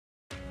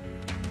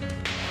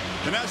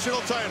The national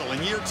title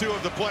in year 2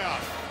 of the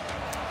playoff.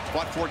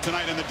 Fought for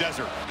tonight in the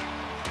desert.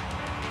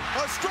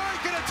 A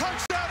strike and a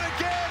touchdown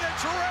again.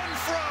 It's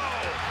Renfro.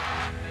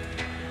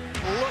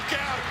 Look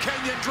out.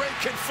 Kenyon Drake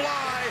can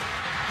fly.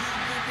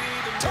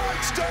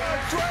 Touchdown,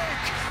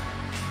 Drake.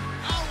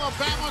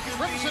 Alabama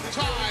Crimson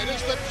Tide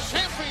is the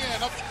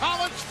champion of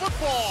college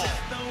football.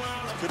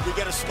 Could we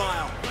get a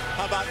smile?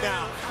 How about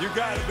now? You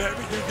got it,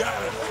 baby. You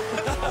got it.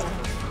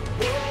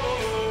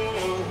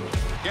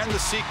 And the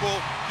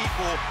sequel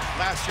equal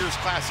last year's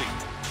Classic.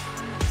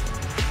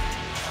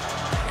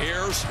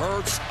 Here's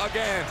Hurts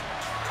again.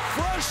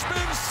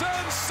 Freshman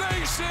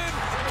sensation.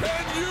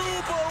 Can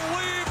you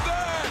believe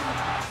that?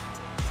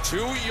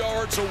 2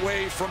 yards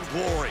away from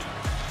glory.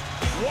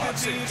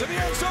 Watson to the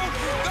end zone.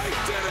 They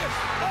did it.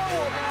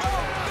 Oh,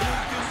 about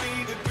that.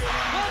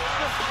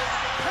 Clemson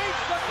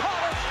paints the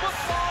college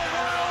football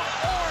world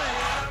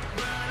orange.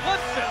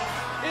 Clemson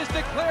is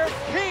declared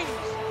kings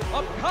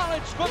of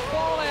college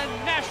football and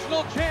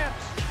national champs.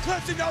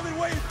 Clemson, y'all been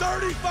waiting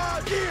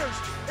 35 years.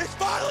 It's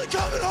finally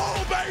coming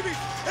home, baby.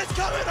 It's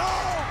coming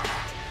home.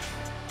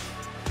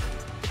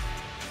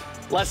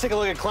 Let's take a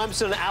look at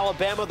Clemson and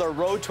Alabama, their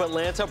road to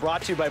Atlanta,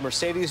 brought to you by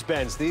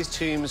Mercedes-Benz. These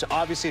teams,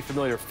 obviously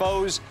familiar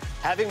foes,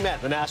 having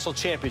met the national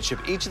championship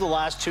each of the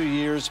last 2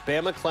 years.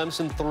 Bama,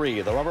 Clemson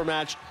 3. The rubber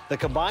match, the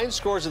combined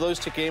scores of those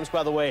 2 games,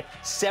 by the way,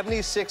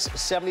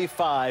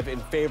 76-75 in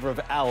favor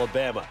of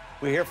Alabama.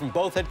 We hear from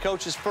both head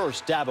coaches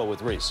first. Dabo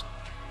with Reese.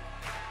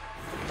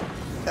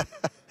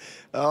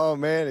 Oh,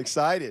 man,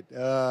 excited.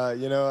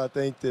 You know, I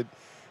think that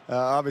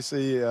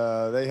obviously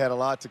they had a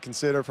lot to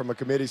consider from a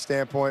committee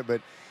standpoint, but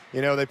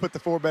you know, they put the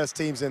 4 best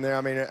teams in there.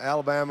 I mean,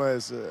 Alabama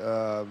has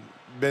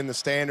been the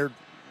standard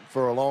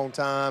for a long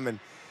time. And,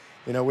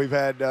 you know, we've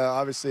had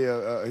obviously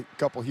a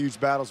couple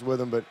huge battles with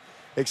them, but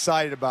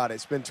excited about it.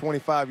 It's been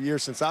 25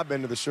 years since I've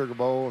been to the Sugar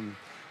Bowl,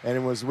 and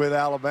it was with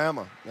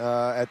Alabama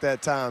at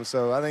that time.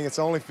 So I think it's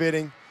only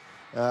fitting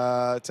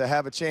to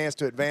have a chance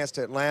to advance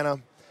to Atlanta.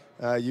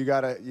 You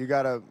got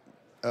a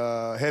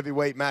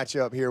heavyweight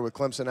matchup here with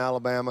Clemson,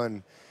 Alabama,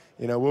 and,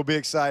 you know, we'll be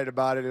excited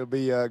about it. It'll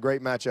be a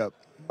great matchup.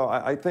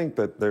 I think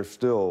that they're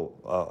still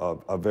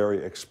a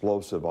very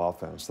explosive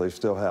offense. They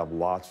still have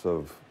lots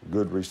of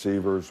good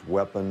receivers,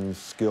 weapons,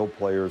 skilled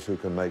players who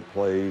can make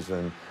plays,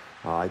 and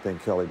I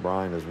think Kelly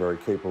Bryant is very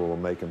capable of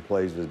making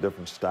plays. He's a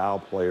different style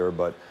player,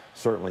 but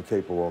certainly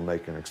capable of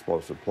making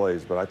explosive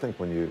plays. But I think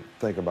when you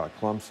think about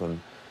Clemson,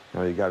 you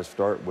know, you got to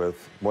start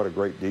with what a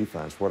great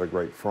defense, what a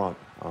great front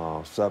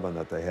 7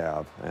 that they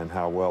have, and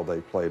how well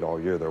they played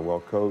all year. They're well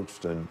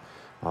coached, and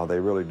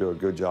they really do a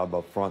good job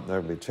up front.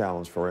 There'll be a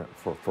challenge for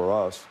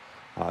us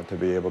to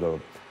be able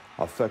to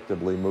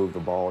effectively move the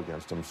ball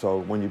against them. So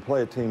when you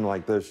play a team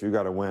like this, you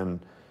got to win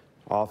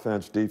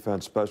offense,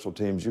 defense, special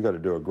teams. You got to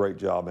do a great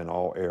job in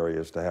all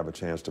areas to have a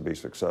chance to be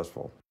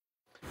successful.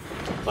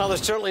 Well,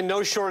 there's certainly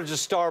no shortage of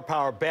star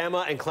power.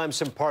 Bama and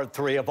Clemson, part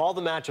 3. Of all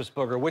the matchups,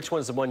 Booger, which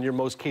one's the one you're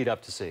most keyed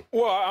up to see?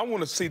 Well, I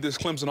want to see this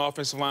Clemson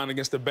offensive line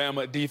against the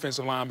Bama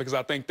defensive line, because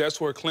I think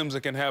that's where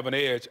Clemson can have an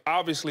edge.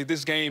 Obviously,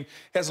 this game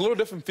has a little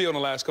different feel in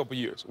the last couple of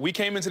years. We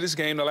came into this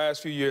game the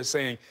last few years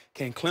saying,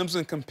 can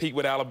Clemson compete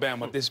with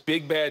Alabama, this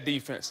big, bad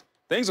defense?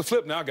 Things are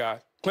flipped now, guys.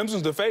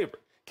 Clemson's the favorite.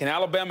 Can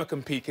Alabama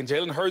compete? Can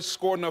Jalen Hurts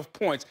score enough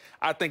points?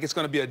 I think it's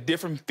going to be a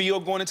different feel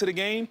going into the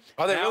game.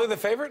 Are they really the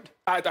favorite?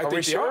 I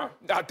think they are.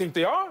 I think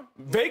they are.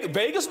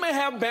 Vegas may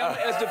have Bama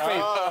as the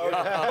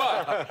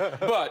favorite.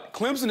 But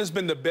Clemson has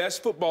been the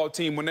best football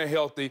team when they're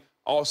healthy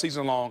all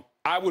season long.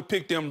 I would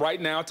pick them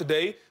right now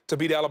today to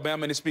beat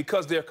Alabama, and it's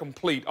because they're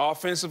complete.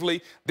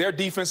 Offensively, their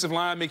defensive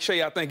line,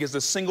 McShay, I think, is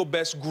the single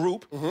best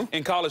group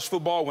in college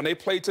football. When they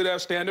play to their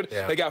standard,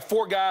 they got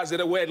 4 guys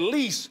that are at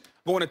least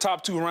going the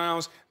top 2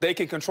 rounds. They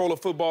can control a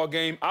football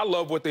game. I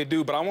love what they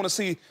do, but I want to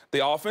see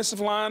the offensive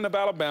line of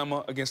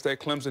Alabama against that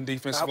Clemson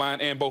defensive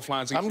line and both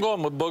lines. I'm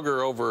going with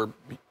Booger over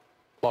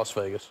Las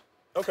Vegas.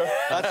 Okay.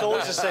 That's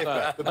always a safe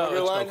bet. The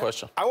Booger line? No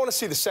question. I want to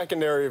see the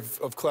secondary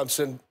of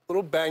Clemson a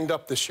little banged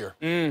up this year.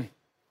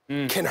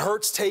 Can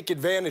Hurts take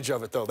advantage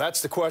of it, though?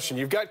 That's the question.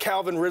 You've got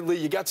Calvin Ridley.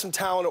 You got some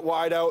talent at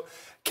wideout.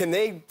 Can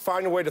they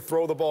find a way to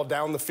throw the ball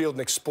down the field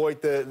and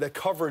exploit the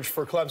coverage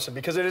for Clemson?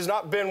 Because it has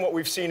not been what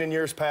we've seen in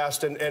years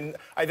past. And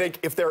I think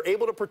if they're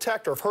able to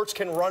protect, or if Hurts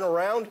can run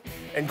around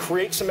and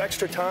create some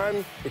extra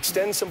time,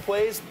 extend some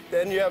plays,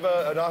 then you have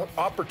an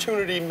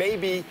opportunity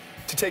maybe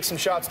to take some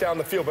shots down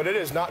the field. But it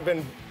has not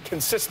been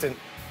consistent,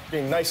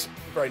 being nice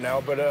right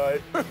now, but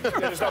it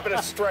has not been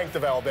a strength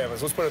of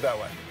Alabama's. Let's put it that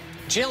way.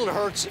 Jalen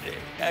Hurts,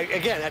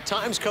 again, at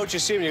times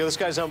coaches see him and you go, this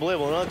guy's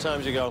unbelievable. And other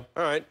times you go,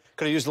 all right,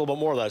 could have used a little bit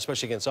more of that,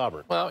 especially against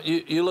Auburn. Well,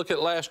 you look at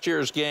last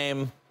year's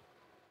game,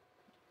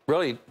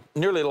 really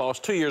nearly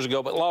lost 2 years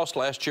ago, but lost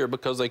last year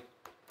because they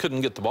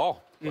couldn't get the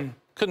ball.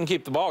 Couldn't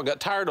keep the ball, got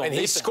tired on defense.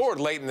 And he scored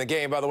late in the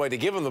game, by the way, to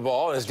give him the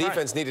ball, and his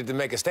defense needed to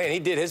make a stand. He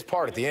did his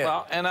part at the end.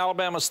 Well, and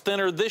Alabama's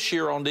thinner this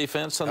year on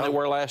defense than they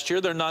were last year.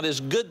 They're not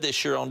as good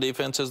this year on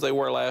defense as they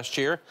were last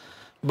year.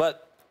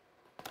 But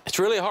it's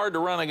really hard to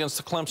run against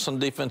the Clemson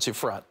defensive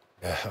front.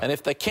 And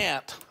if they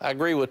can't, I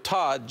agree with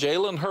Todd,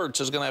 Jalen Hurts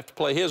is going to have to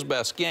play his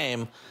best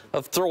game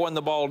of throwing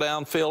the ball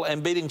downfield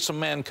and beating some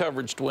man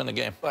coverage to win the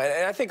game.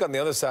 And I think on the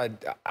other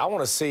side, I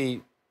want to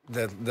see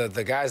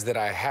the guys that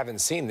I haven't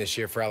seen this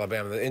year for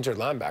Alabama, the injured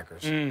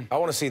linebackers. I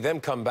want to see them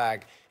come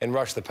back and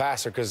rush the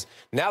passer, because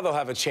now they'll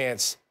have a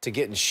chance to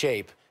get in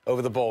shape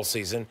over the bowl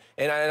season.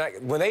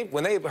 And when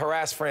they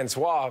harassed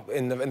Francois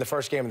in the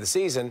first game of the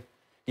season,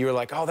 you were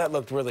like, oh, that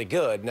looked really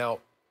good. Now,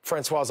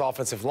 Francois'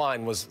 offensive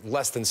line was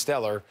less than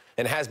stellar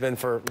and has been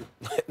for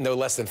no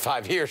less than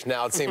 5 years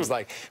now, it seems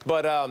like.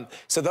 But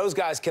so those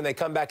guys, can they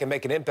come back and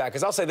make an impact?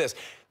 Because I'll say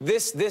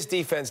this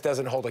defense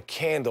doesn't hold a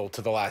candle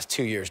to the last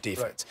 2 years'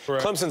 defense.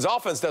 Right. Clemson's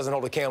offense doesn't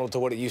hold a candle to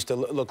what it used to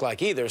look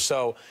like either.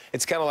 So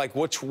it's kind of like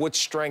which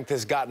strength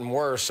has gotten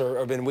worse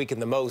or been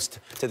weakened the most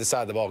to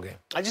decide the ball game.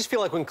 I just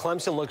feel like when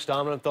Clemson looks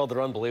dominant, though,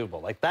 they're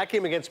unbelievable. Like that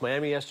game against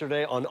Miami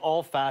yesterday, on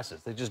all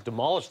facets, they just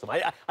demolished them.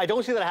 I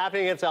don't see that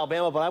happening against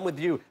Alabama, but I'm with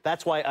you.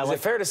 That's why I Is it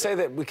fair to say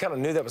that we kind of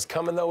knew that was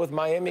coming, though, with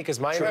Miami? Because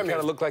Miami kind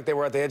of looked like they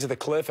were at the edge of the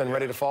cliff and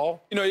ready to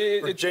fall. You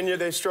know, Virginia,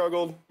 they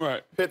struggled.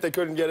 Right. Pitt, they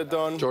couldn't get it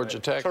done. Georgia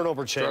Tech.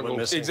 Turnover chain.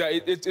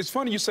 Exactly. It's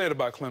funny you say it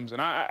about Clemson.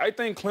 I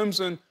think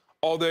Clemson,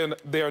 although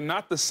they are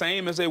not the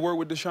same as they were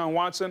with Deshaun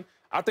Watson,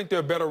 I think they're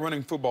a better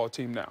running football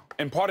team now.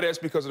 And part of that's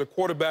because of the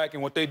quarterback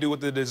and what they do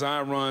with the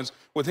design runs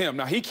with him.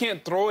 Now, he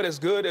can't throw it as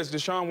good as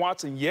Deshaun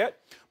Watson yet,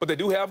 but they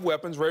do have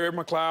weapons. Ray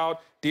McLeod,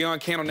 Deion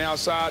Kane on the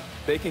outside.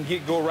 They can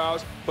go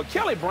routes. But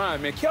Kelly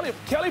Bryant, man,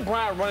 Kelly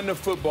Bryant running the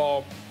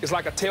football is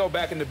like a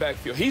tailback in the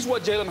backfield. He's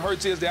what Jalen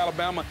Hurts is to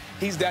Alabama.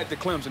 He's that to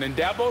Clemson. And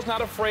Dabo's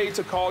not afraid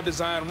to call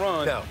design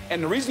run. No.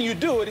 And the reason you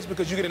do it is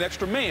because you get an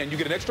extra man. You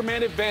get an extra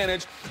man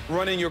advantage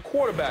running your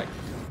quarterback.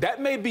 That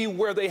may be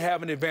where they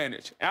have an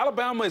advantage.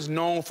 Alabama is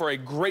known for a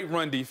great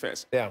run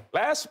defense. Yeah.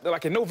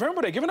 Like in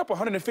November, they're giving up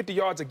 150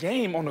 yards a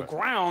game on the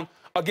ground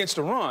against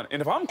the run.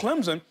 And if I'm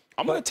Clemson,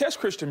 I'm going to test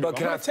Christian. I'm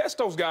going to test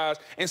those guys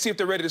and see if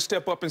they're ready to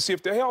step up and see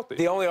if they're healthy.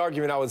 The only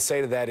argument I would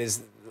say to that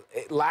is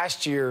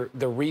last year,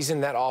 the reason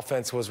that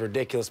offense was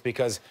ridiculous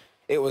because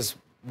it was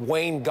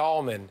Wayne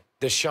Gallman,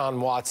 Deshaun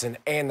Watson,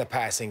 and the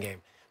passing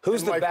game.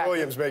 Who's the Mike back?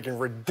 Williams making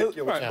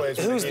ridiculous plays.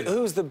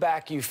 Who's the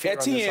back you fear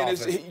on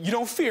this offense? You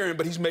don't fear him,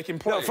 but he's making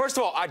plays. No, first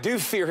of all, I do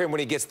fear him when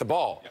he gets the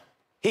ball.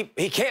 Yeah.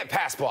 He can't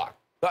pass block.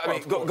 I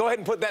mean, go ahead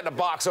and put that in a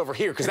box over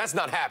here because that's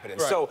not happening.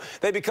 Right. So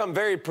they become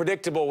very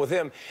predictable with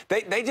him.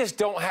 They just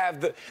don't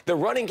have the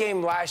running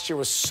game last year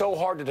was so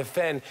hard to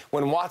defend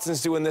when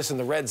Watson's doing this in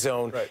the red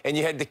zone, and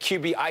you had the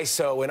QB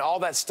ISO and all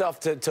that stuff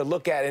to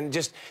look at, and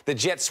just the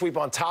jet sweep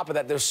on top of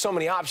that. There's so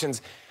many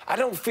options. I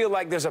don't feel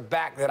like there's a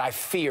back that I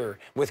fear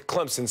with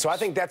Clemson. So I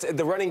think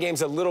the running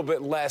game's a little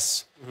bit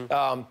less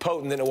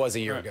potent than it was a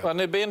year ago. Well,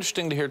 and it'd be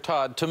interesting to hear,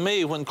 Todd. To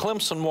me, when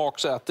Clemson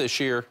walks out this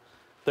year,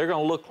 they're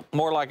going to look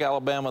more like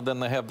Alabama than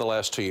they have the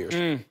last 2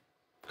 years.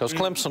 Because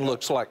Clemson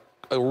looks like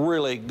a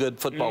really good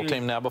football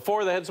team now.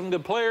 Before, they had some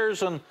good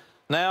players, and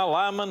now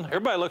linemen,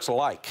 everybody looks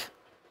alike.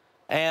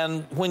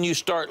 And when you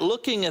start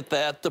looking at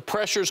that, the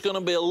pressure's going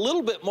to be a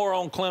little bit more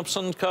on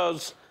Clemson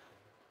because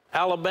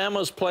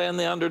Alabama's playing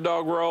the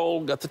underdog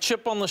role, got the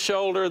chip on the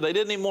shoulder. They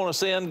didn't even want to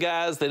send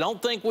guys. They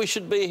don't think we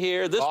should be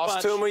here.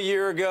 Lost to them a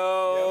year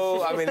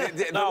ago. I mean,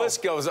 the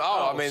list goes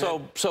on. I mean,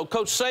 so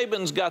Coach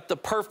Saban's got the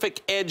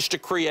perfect edge to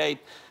create,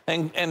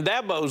 and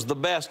Dabo's the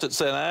best at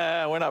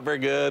saying, we're not very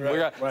good.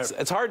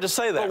 It's hard to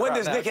say that. But when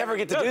does Nick ever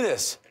get to do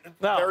this?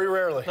 No. Very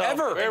rarely. No,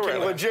 ever. Very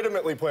rarely.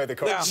 Legitimately play the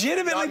card.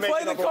 Legitimately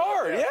play the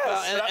card,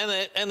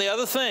 yes. And the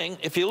other thing,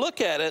 if you look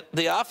at it,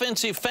 the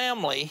offensive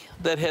family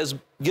that has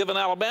given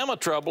Alabama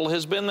trouble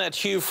has been that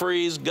Hugh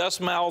Freeze, Gus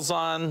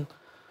Malzahn,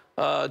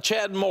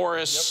 Chad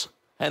Morris,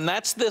 and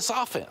that's this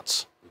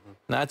offense.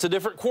 Now, it's a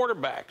different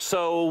quarterback.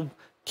 So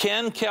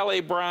can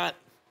Kelly Bryant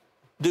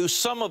do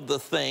some of the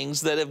things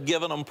that have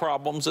given them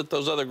problems that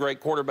those other great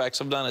quarterbacks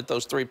have done at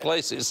those three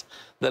places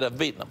that have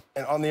beaten them?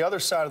 And on the other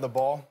side of the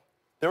ball,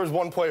 there was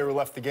one player who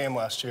left the game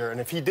last year, and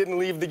if he didn't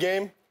leave the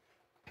game,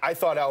 I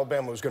thought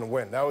Alabama was going to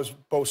win. That was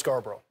Bo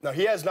Scarborough. Now,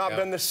 he has not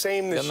been the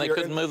same this year. And they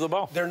couldn't move the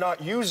ball. They're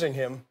not using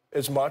him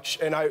as much,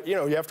 and you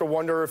have to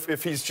wonder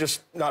if he's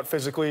just not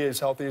physically as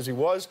healthy as he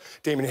was.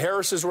 Damon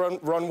Harris has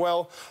run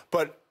well,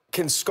 but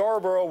can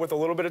Scarborough, with a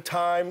little bit of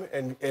time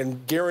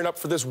and gearing up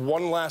for this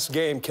one last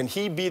game, can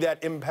he be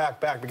that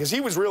impact back? Because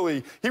he was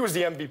the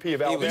MVP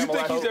of Alabama. Do you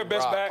think he's their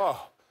best back,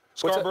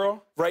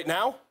 Scarborough? Right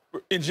now?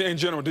 In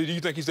general, do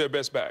you think he's their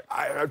best back?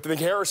 I think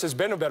Harris has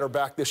been a better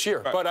back this year,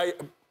 but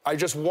I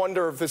just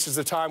wonder if this is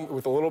the time,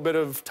 with a little bit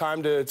of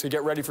time to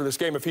get ready for this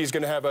game, if he's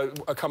going to have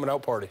a coming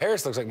out party.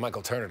 Harris looks like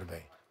Michael Turner to me.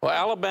 Well,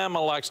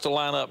 Alabama likes to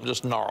line up and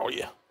just gnarl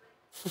you.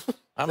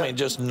 I mean,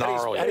 just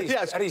gnarl you.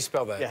 How do you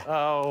spell that? Yeah.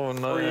 Oh,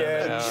 no.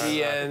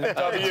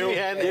 E-N-W.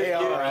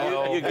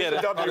 You get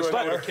it. W in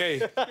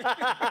there.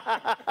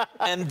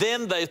 And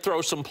then they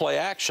throw some play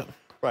action.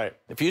 Right.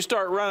 If you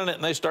start running it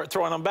and they start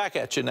throwing them back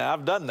at you now,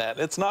 I've done that.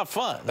 It's not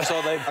fun.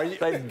 So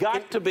they've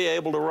got to be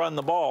able to run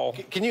the ball.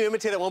 Can you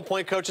imitate at one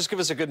point, Coach? Just give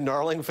us a good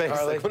gnarling face.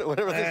 Like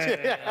whatever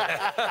this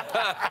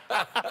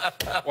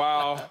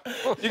Wow.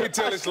 You can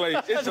tell it's late.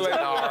 It's late.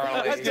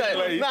 It's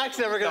late. Mac's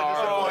never going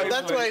to disappoint.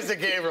 That's why he's a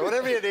gamer.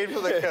 Whatever you need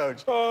from the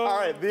coach. All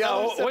right.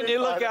 When you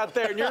look out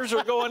there and yours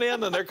are going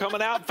in and they're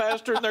coming out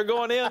faster and they're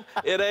going in,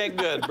 it ain't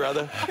good,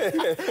 brother.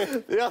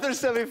 The other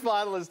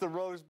semifinal is the Rose